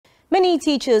Many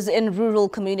teachers in rural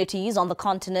communities on the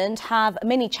continent have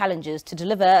many challenges to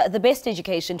deliver the best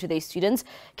education to their students,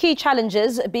 key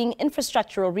challenges being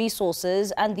infrastructural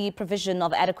resources and the provision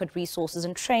of adequate resources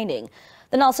and training.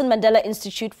 The Nelson Mandela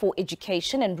Institute for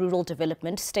Education and Rural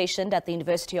Development, stationed at the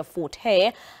University of Fort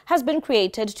Hare, has been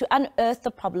created to unearth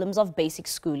the problems of basic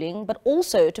schooling, but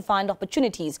also to find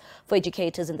opportunities for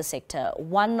educators in the sector.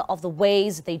 One of the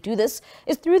ways they do this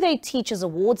is through their Teachers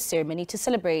Awards ceremony to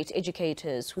celebrate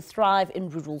educators who thrive in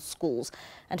rural schools.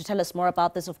 And to tell us more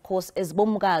about this, of course, is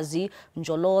Bomikazi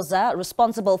Njoloza,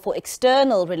 responsible for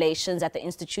external relations at the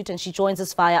Institute, and she joins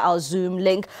us via our Zoom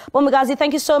link. Bomikazi,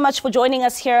 thank you so much for joining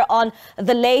us here on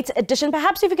the late edition.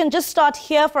 Perhaps if you can just start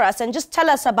here for us and just tell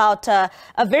us about a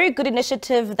very good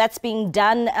initiative that's being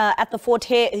done at the Fort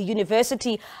Hare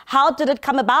University. How did it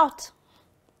come about?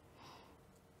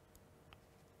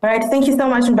 All right, thank you so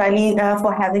much, Mbali,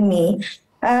 for having me.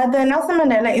 The Nelson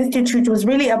Mandela Institute was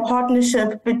really a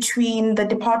partnership between the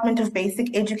Department of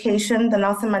Basic Education, the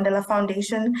Nelson Mandela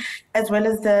Foundation, as well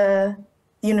as the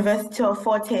University of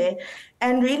Fort Hare.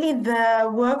 And really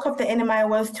the work of the NMI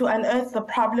was to unearth the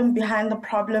problem behind the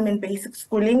problem in basic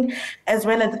schooling, as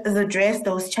well as address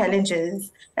those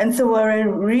challenges. And so we're a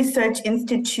research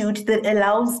institute that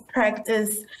allows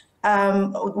practice,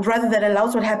 that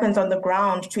allows what happens on the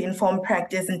ground to inform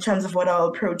practice in terms of what our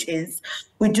approach is.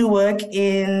 We do work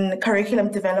in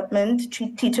curriculum development,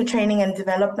 teacher training and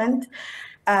development,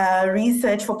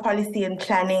 research for policy and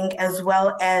planning, as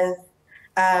well as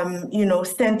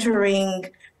centering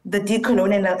the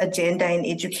decolonial agenda in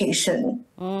education.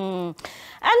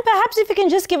 And perhaps if you can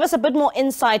just give us a bit more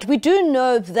insight. We do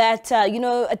know that,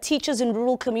 teachers in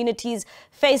rural communities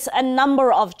face a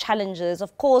number of challenges.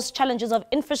 Of course, challenges of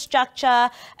infrastructure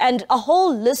and a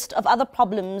whole list of other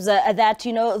problems that,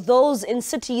 those in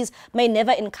cities may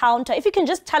never encounter. If you can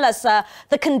just tell us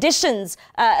the conditions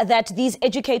that these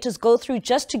educators go through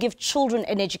just to give children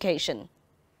an education.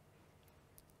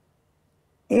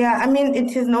 Yeah, I mean,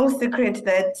 it is no secret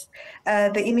that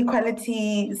the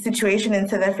inequality situation in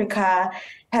South Africa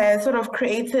has sort of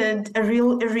created a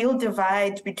real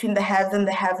divide between the haves and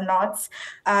the have-nots.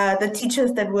 The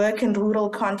teachers that work in rural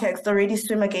contexts already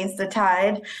swim against the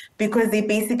tide because they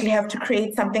basically have to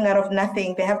create something out of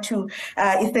nothing. They have to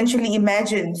essentially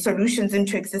imagine solutions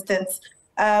into existence.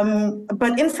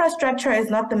 But infrastructure is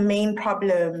not the main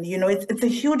problem. It's a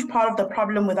huge part of the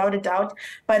problem without a doubt,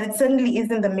 but it certainly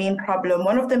isn't the main problem.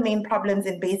 One of the main problems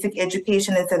in basic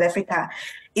education in South Africa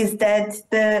is that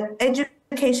the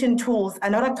education tools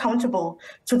are not accountable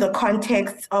to the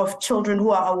context of children who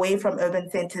are away from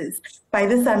urban centers. By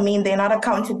this, I mean they're not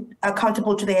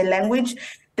accountable to their language.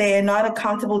 They are not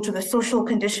accountable to the social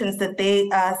conditions that they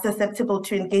are susceptible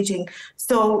to engaging.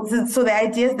 So the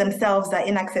ideas themselves are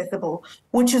inaccessible,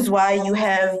 which is why you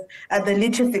have the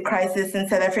literacy crisis in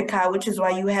South Africa, which is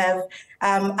why you have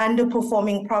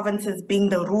underperforming provinces being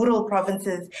the rural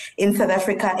provinces in South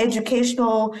Africa.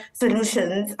 Educational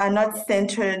solutions are not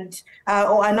centered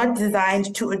or are not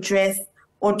designed to address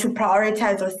or to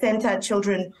prioritize or center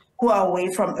children who are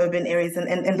away from urban areas.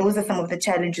 And those are some of the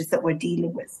challenges that we're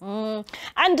dealing with.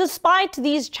 And despite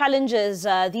these challenges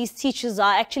these teachers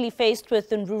are actually faced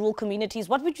with in rural communities,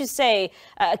 what would you say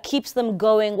keeps them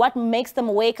going? What makes them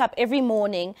wake up every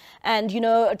morning and,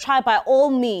 try by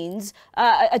all means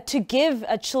to give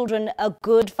children a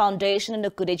good foundation and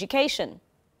a good education?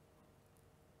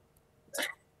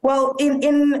 Well,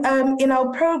 in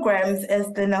our programs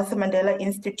as the Nelson Mandela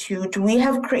Institute, we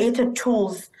have created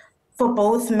tools for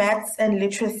both maths and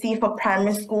literacy for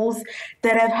primary schools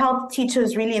that have helped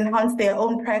teachers really enhance their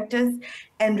own practice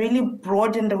and really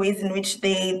broaden the ways in which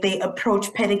they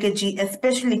approach pedagogy,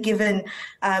 especially given,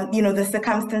 the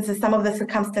circumstances, some of the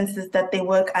circumstances that they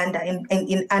work under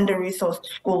in under-resourced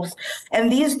schools.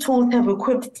 And these tools have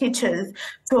equipped teachers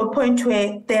to a point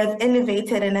where they have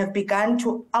elevated and have begun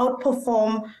to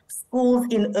outperform schools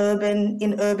in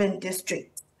urban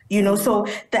districts. So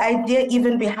the idea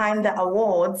even behind the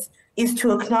awards is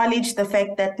to acknowledge the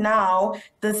fact that now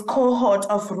this cohort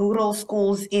of rural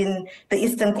schools in the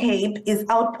Eastern Cape is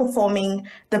outperforming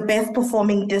the best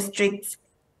performing districts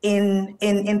in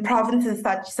provinces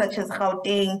such as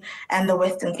Gauteng and the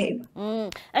Western Cape.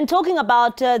 And talking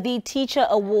about the teacher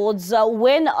awards,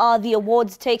 when are the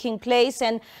awards taking place?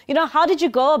 And, how did you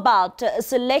go about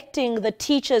selecting the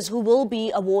teachers who will be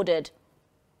awarded?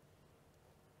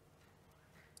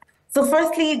 So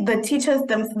firstly, the teachers,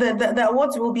 the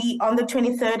awards will be on the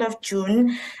 23rd of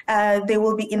June. They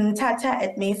will be in Tata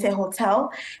at Mayfair Hotel.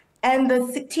 And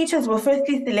the teachers were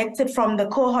firstly selected from the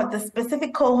cohort, the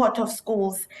specific cohort of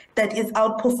schools that is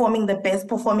outperforming the best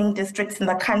performing districts in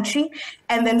the country.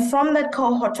 And then from that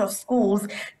cohort of schools,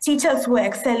 teachers who were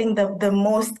excelling the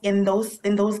most in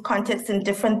those contexts in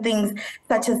different things,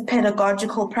 such as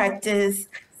pedagogical practice,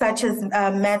 such as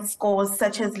math scores,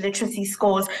 such as literacy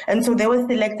scores. And so they were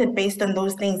selected based on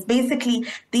those things. Basically,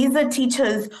 these are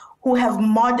teachers who have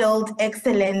modeled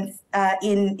excellence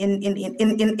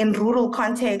in rural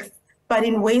contexts, but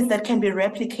in ways that can be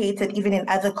replicated even in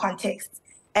other contexts.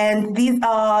 And these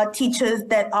are teachers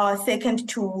that are second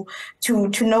to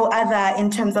no other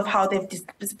in terms of how they've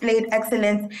displayed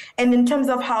excellence and in terms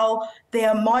of how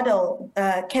their model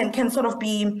can sort of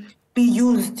be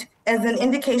used as an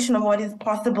indication of what is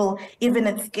possible, even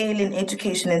at scale in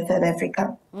education in South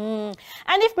Africa. And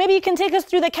if maybe you can take us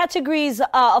through the categories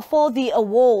for the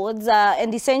awards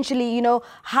and essentially,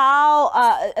 how,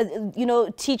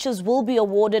 teachers will be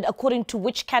awarded according to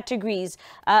which categories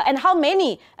and how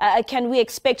many can we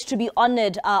expect to be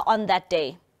honored on that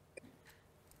day?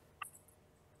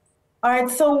 All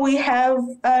right, so we have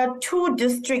 2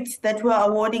 districts that we're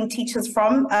awarding teachers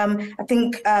from. I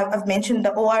think I've mentioned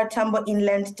the OR Tambo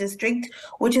Inland District,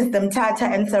 which is the Mthatha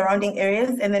and surrounding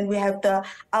areas. And then we have the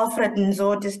Alfred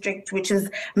Nzo District, which is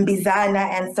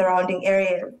Mbizana and surrounding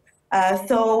areas.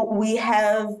 So we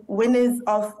have winners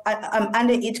of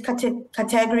under each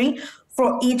category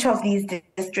for each of these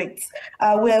districts.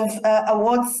 We have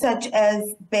awards such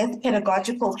as Best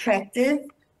Pedagogical Practice.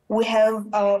 We have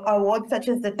awards such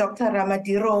as the Dr.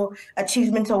 Ramadiro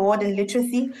Achievement Award in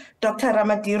Literacy. Dr.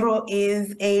 Ramadiro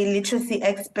is a literacy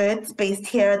expert based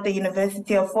here at the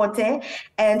University of Forte,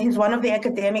 and he's one of the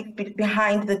academics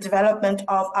behind the development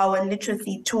of our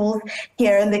literacy tools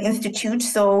here in the Institute.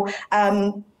 So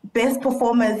best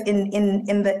performers in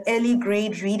the early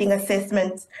grade reading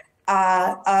assessments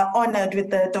are honored with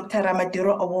the Dr.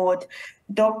 Ramadiro Award.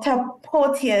 Dr.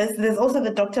 Porteous, there's also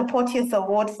the Dr. Porteous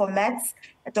Award for Maths.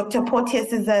 Dr.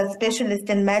 Porteous is a specialist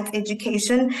in maths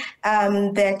education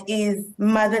that is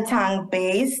mother tongue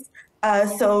based.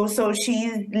 So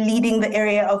she's leading the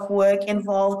area of work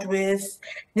involved with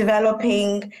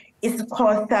developing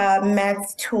ISCOSA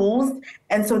maths tools.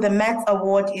 And so the Maths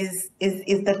Award is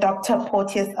the Dr.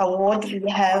 Porteous Award. We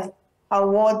have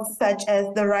awards such as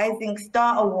the Rising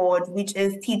Star Award, which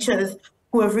is teachers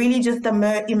who have really just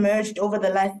emerged over the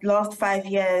last 5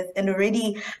 years and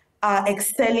already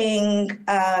excelling,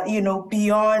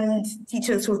 beyond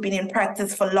teachers who've been in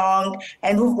practice for long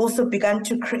and who've also begun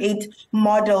to create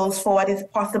models for what is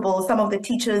possible. Some of the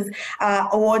teachers are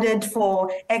awarded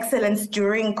for excellence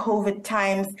during COVID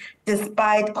times,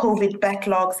 despite COVID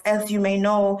backlogs. As you may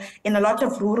know, in a lot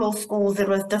of rural schools, it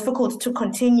was difficult to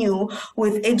continue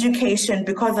with education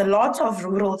because a lot of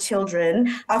rural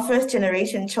children are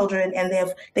first-generation children and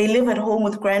they live at home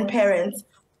with grandparents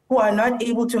who are not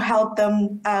able to help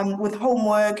them with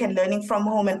homework and learning from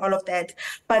home and all of that.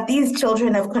 But these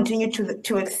children have continued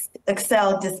to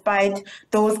excel despite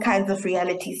those kinds of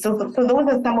realities. So those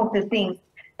are some of the things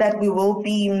that we will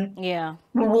be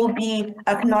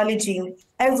acknowledging,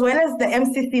 as well as the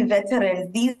MCC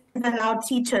veterans. These are now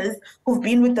teachers who've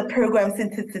been with the program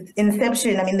since its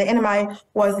inception. I mean, the NMI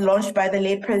was launched by the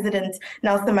late President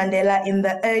Nelson Mandela in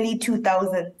the early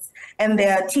 2000s. And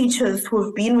there are teachers who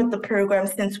have been with the program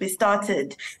since we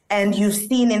started. And you've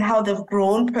seen in how they've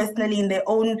grown personally in their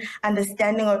own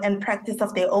understanding and practice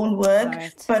of their own work,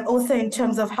 but also in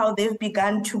terms of how they've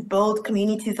begun to build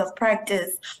communities of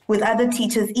practice with other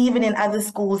teachers, even in other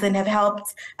schools, and have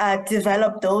helped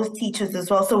develop those teachers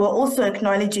as well. So we're also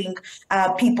acknowledging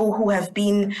people who have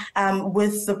been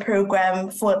with the program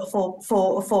for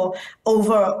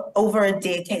over a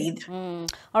decade.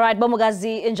 All right,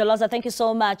 Bomikazi Njoloza, thank you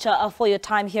so much for your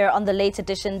time here on the Late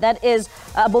Edition. That is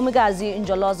Bomikazi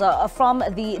Njoloza from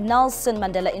the Nelson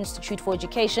Mandela Institute for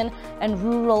Education and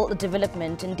Rural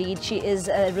Development. Indeed, she is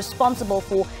responsible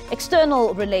for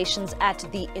external relations at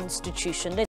the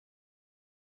institution.